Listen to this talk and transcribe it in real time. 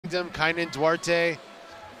Kingdom, Kaynan Duarte,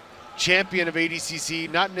 champion of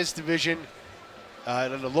ADCC, not in this division,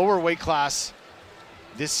 in a lower weight class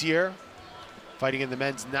this year, fighting in the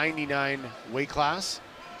men's 99 weight class.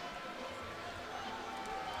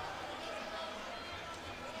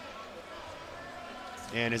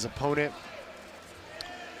 And his opponent,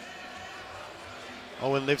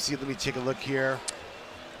 Owen Livesey, let me take a look here.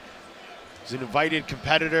 He's an invited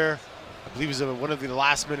competitor. I believe he's one of the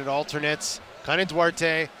last-minute alternates. Kaynan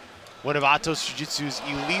Duarte, one of Atos Jiu-Jitsu's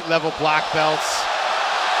elite-level black belts.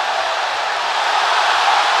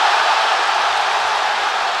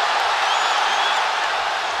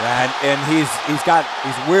 And he's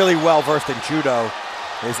really well versed in judo,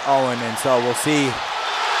 is Owen, and so we'll see.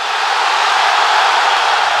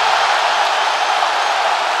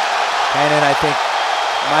 Kaynan, I think,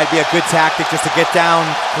 might be a good tactic just to get down,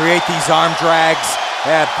 create these arm drags.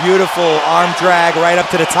 Yeah, beautiful arm drag right up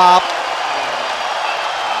to the top.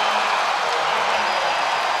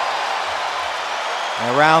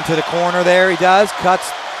 And around to the corner there he does, cuts.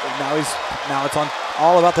 Now it's on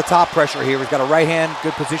all about the top pressure here. He's got a right hand,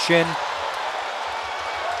 good position.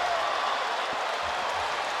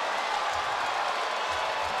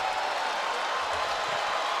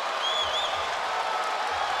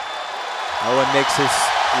 Owen makes his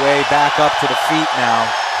way back up to the feet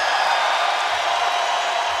now.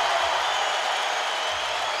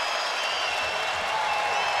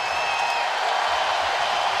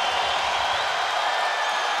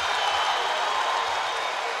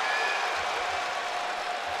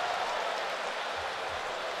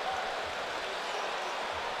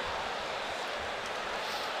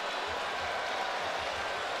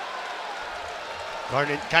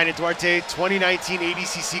 Kaynan Duarte, 2019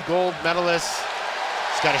 ADCC gold medalist.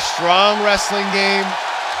 He's got a strong wrestling game,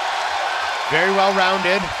 very well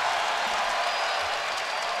rounded.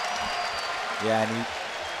 Yeah, and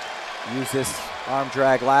he used this arm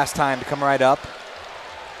drag last time to come right up.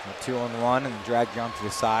 A 2-on-1 and drag jump to the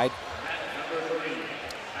side.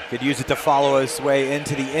 Could use it to follow his way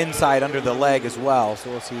into the inside under the leg as well. So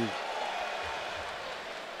we'll see.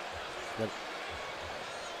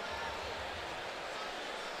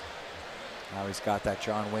 Now he's got that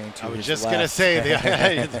John Wayne to his left. I was just gonna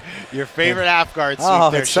say your favorite half guard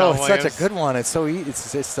sweep there, it's Sean such a good one. It's so easy.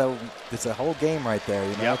 It's a whole game right there.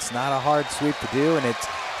 You know, yep. It's not a hard sweep to do, and it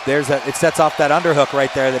sets off that underhook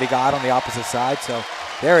right there that he got on the opposite side. So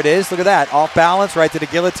there it is. Look at that, off balance right to the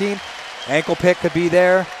guillotine. Ankle pick could be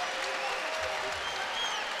there.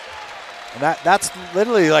 And that's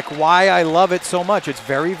literally like why I love it so much. It's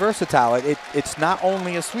very versatile. It's not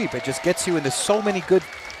only a sweep. It just gets you into so many good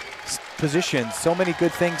positions. So many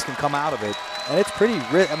good things can come out of it. And it's pretty,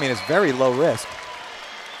 it's very low risk.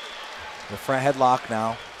 The front headlock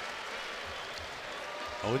now.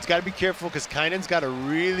 Owen's got to be careful because Kaynan's got a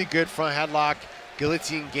really good front headlock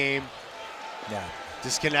guillotine game. Yeah.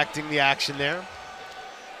 Disconnecting the action there.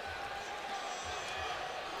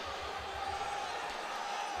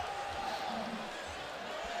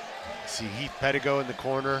 See Heath Pedigo in the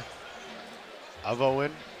corner of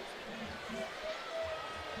Owen.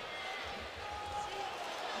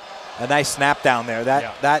 A nice snap down there.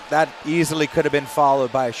 That easily could have been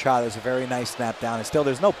followed by a shot. It was a very nice snap down. And still,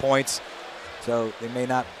 there's no points, so they may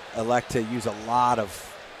not elect to use a lot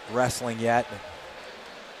of wrestling yet.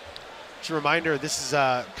 Just a reminder, this is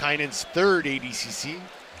Kaynan's third ADCC,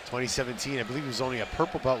 2017. I believe he was only a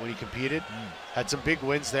purple belt when he competed. Had some big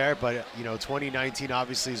wins there, but 2019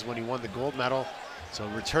 obviously is when he won the gold medal. So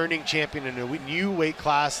returning champion in a new weight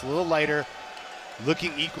class, a little lighter,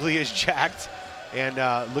 looking equally as jacked. And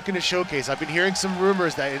looking to showcase. I've been hearing some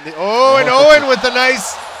rumors that and Owen with a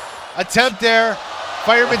nice attempt there.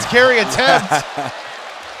 Fireman's carry attempt. I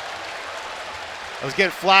was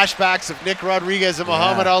getting flashbacks of Nick Rodriguez and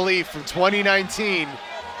Muhammad Ali from 2019.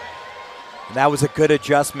 And that was a good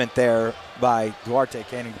adjustment there by Duarte,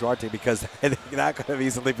 Kaynan Duarte, because that could have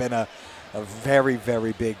easily been a very,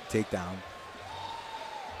 very big takedown.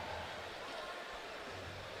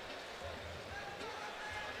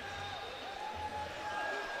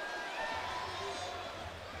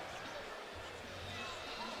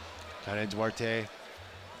 Kaynan Duarte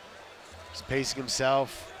is pacing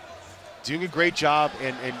himself, doing a great job,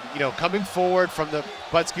 and coming forward from the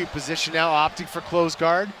butt scoop position now, opting for closed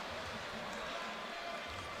guard.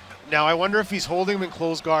 Now I wonder if he's holding him in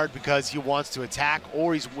closed guard because he wants to attack,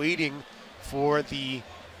 or he's waiting for the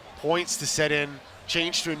points to set in,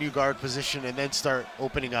 change to a new guard position, and then start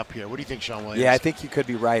opening up here. What do you think, Sean Williams? Yeah, I think you could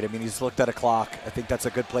be right. I mean, he's looked at a clock. I think that's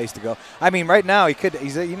a good place to go. I mean, right now,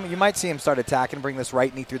 you might see him start attacking, bring this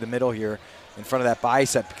right knee through the middle here in front of that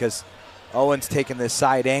bicep, because Owen's taking this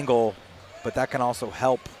side angle but that can also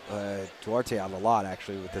help Duarte out a lot,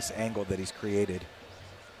 actually, with this angle that he's created.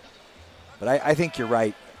 But I think you're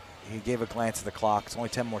right. He gave a glance at the clock. It's only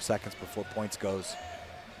 10 more seconds before points goes.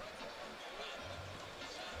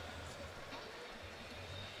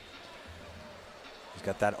 He's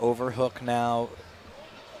got that overhook now.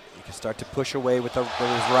 He can start to push away with his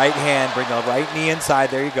right hand, bring the right knee inside.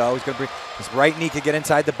 There you go. He's going to bring his right knee to get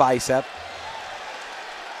inside the bicep.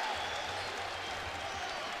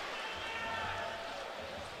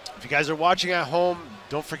 If you guys are watching at home,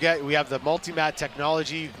 don't forget we have the multi-mat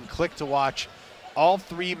technology. You can click to watch all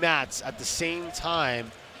 3 mats at the same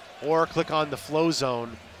time, or click on the flow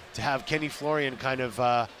zone to have Kenny Florian kind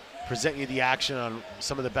of present you the action on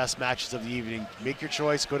some of the best matches of the evening. Make your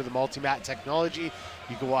choice. Go to the multi-mat technology.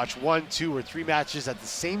 You can watch 1, 2, or 3 matches at the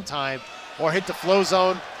same time, or hit the flow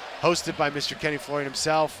zone, hosted by Mr. Kenny Florian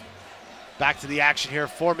himself. Back to the action here.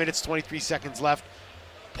 4 minutes, 23 seconds left.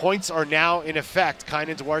 Points are now in effect.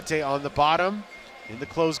 Kaynan Duarte on the bottom in the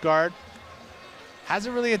close guard.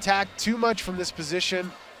 Hasn't really attacked too much from this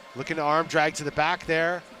position. Looking to arm drag to the back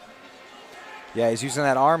there. Yeah, he's using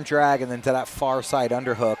that arm drag and then to that far side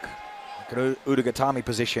underhook. Like an Udagatami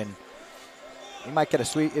position. He might get a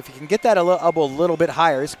sweep. If he can get that elbow a little bit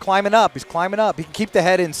higher, he's climbing up. He's climbing up. He can keep the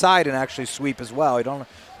head inside and actually sweep as well. He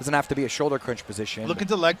doesn't have to be a shoulder crunch position. Look at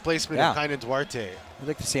the leg placement of Kaynan Duarte. I'd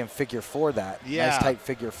like to see him figure 4 that. Yeah. Nice tight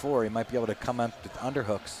figure 4. He might be able to come up with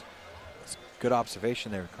underhooks. That's good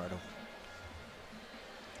observation there, Ricardo.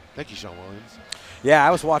 Thank you, Sean Williams. Yeah, I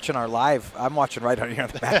was watching our live. I'm watching right on here on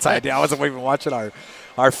the mat side. I wasn't even watching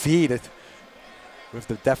our feed. We have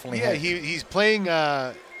to definitely. Yeah, he's playing.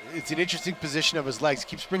 It's an interesting position of his legs.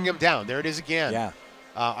 Keeps bringing him down. There it is again. Yeah.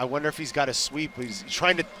 I wonder if he's got a sweep. He's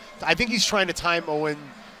trying to. I think he's trying to time Owen,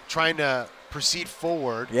 trying to proceed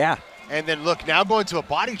forward. Yeah. And then look, now going to a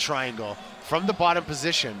body triangle from the bottom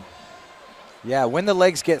position. Yeah, when the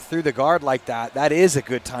legs get through the guard like that, that is a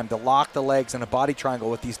good time to lock the legs in a body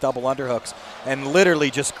triangle with these double underhooks and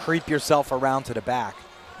literally just creep yourself around to the back.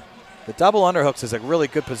 The double underhooks is a really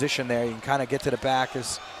good position there. You can kind of get to the back.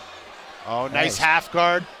 Oh, nice half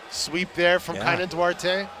guard sweep there from Kaynan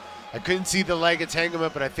Duarte. I couldn't see the leg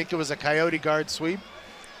entanglement, but I think it was a coyote guard sweep.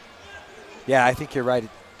 Yeah, I think you're right.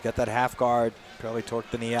 Got that half guard, probably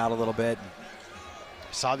torqued the knee out a little bit.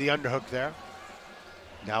 Saw the underhook there.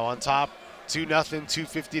 Now on top. 2-0,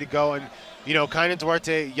 2:50 to go. And, you know, Kaynan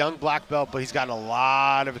Duarte, young black belt, but he's got a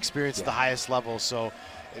lot of experience at the highest level. So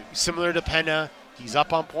similar to Penna, he's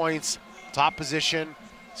up on points, top position.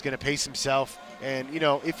 He's going to pace himself. And, you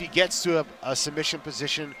know, if he gets to a submission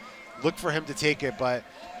position, look for him to take it. But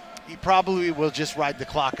he probably will just ride the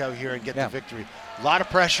clock out here and get the victory. A lot of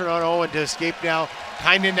pressure on Owen to escape now.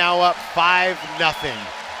 Kaynan now up 5-0.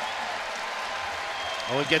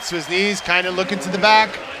 Owen gets to his knees, Kaynan looking to the back.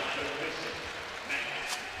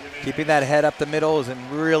 Keeping that head up the middle is in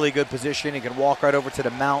really good position. He can walk right over to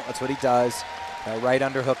the mount. That's what he does. That right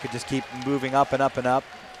underhook could just keep moving up and up and up.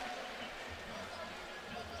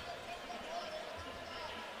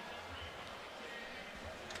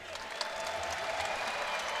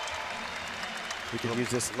 He could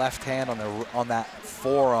use this left hand on that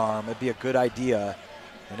forearm. It'd be a good idea,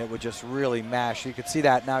 and it would just really mash. You can see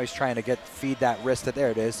that now. He's trying to feed that wrist.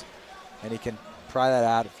 There it is, and he can pry that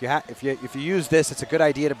out. If you use this, it's a good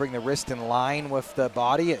idea to bring the wrist in line with the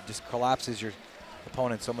body. It just collapses your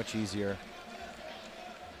opponent so much easier.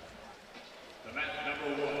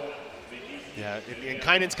 Yeah, and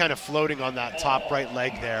Kainan's kind of floating on that top right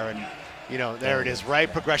leg there, and you know, there it is,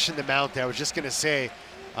 right progression to mount there. I was just going to say,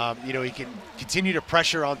 you know, he can continue to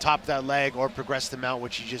pressure on top of that leg or progress the mount,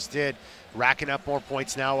 which he just did, racking up more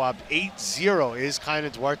points now. 8-0 is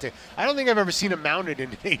Kaynan Duarte. I don't think I've ever seen him mounted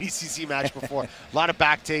in an ADCC match before. A lot of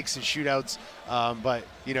back takes and shootouts, but,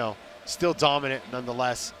 you know, still dominant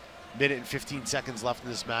nonetheless. Minute and 15 seconds left in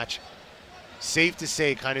this match. Safe to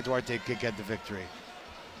say Kaynan Duarte could get the victory.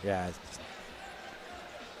 Yeah.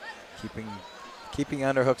 Keeping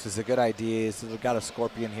underhooks is a good idea. He's got a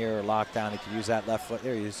scorpion here or lockdown. He can use that left foot.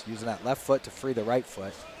 There he is, using that left foot to free the right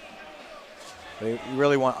foot. But you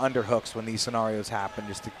really want underhooks when these scenarios happen,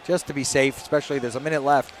 just to be safe, especially there's a minute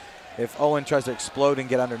left. If Owen tries to explode and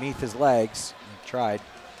get underneath his legs, he tried.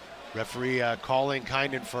 Referee calling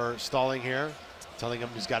Kaynan for stalling here, telling him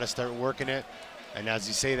he's got to start working it. And as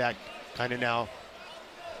you say that, Kaynan now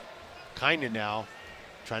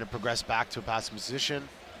trying to progress back to a passing position.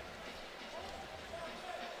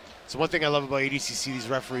 So one thing I love about ADCC, these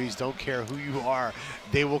referees don't care who you are.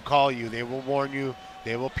 They will call you. They will warn you.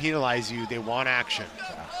 They will penalize you. They want action.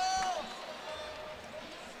 Yeah.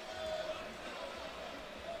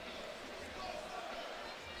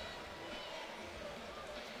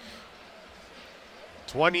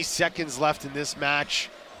 20 seconds left in this match.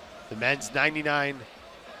 The men's 99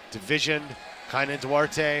 division. Kaynan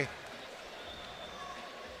Duarte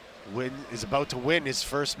is about to win his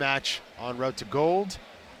first match en route to gold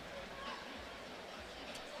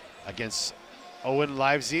against Owen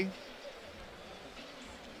Livesey.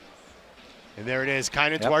 And there it is.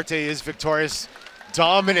 Kaynan Duarte is victorious.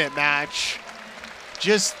 Dominant match.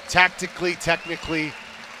 Just tactically, technically,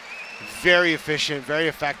 very efficient, very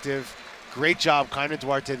effective. Great job, Kaynan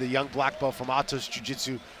Duarte, the young black belt from Atos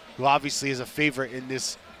Jiu-Jitsu, who obviously is a favorite in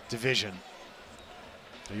this division.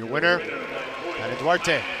 So your winner, Kaynan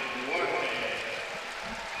Duarte.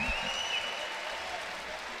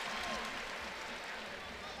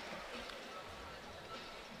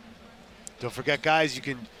 Don't forget, guys, you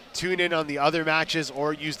can tune in on the other matches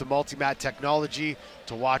or use the multi-mat technology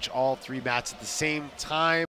to watch all 3 mats at the same time.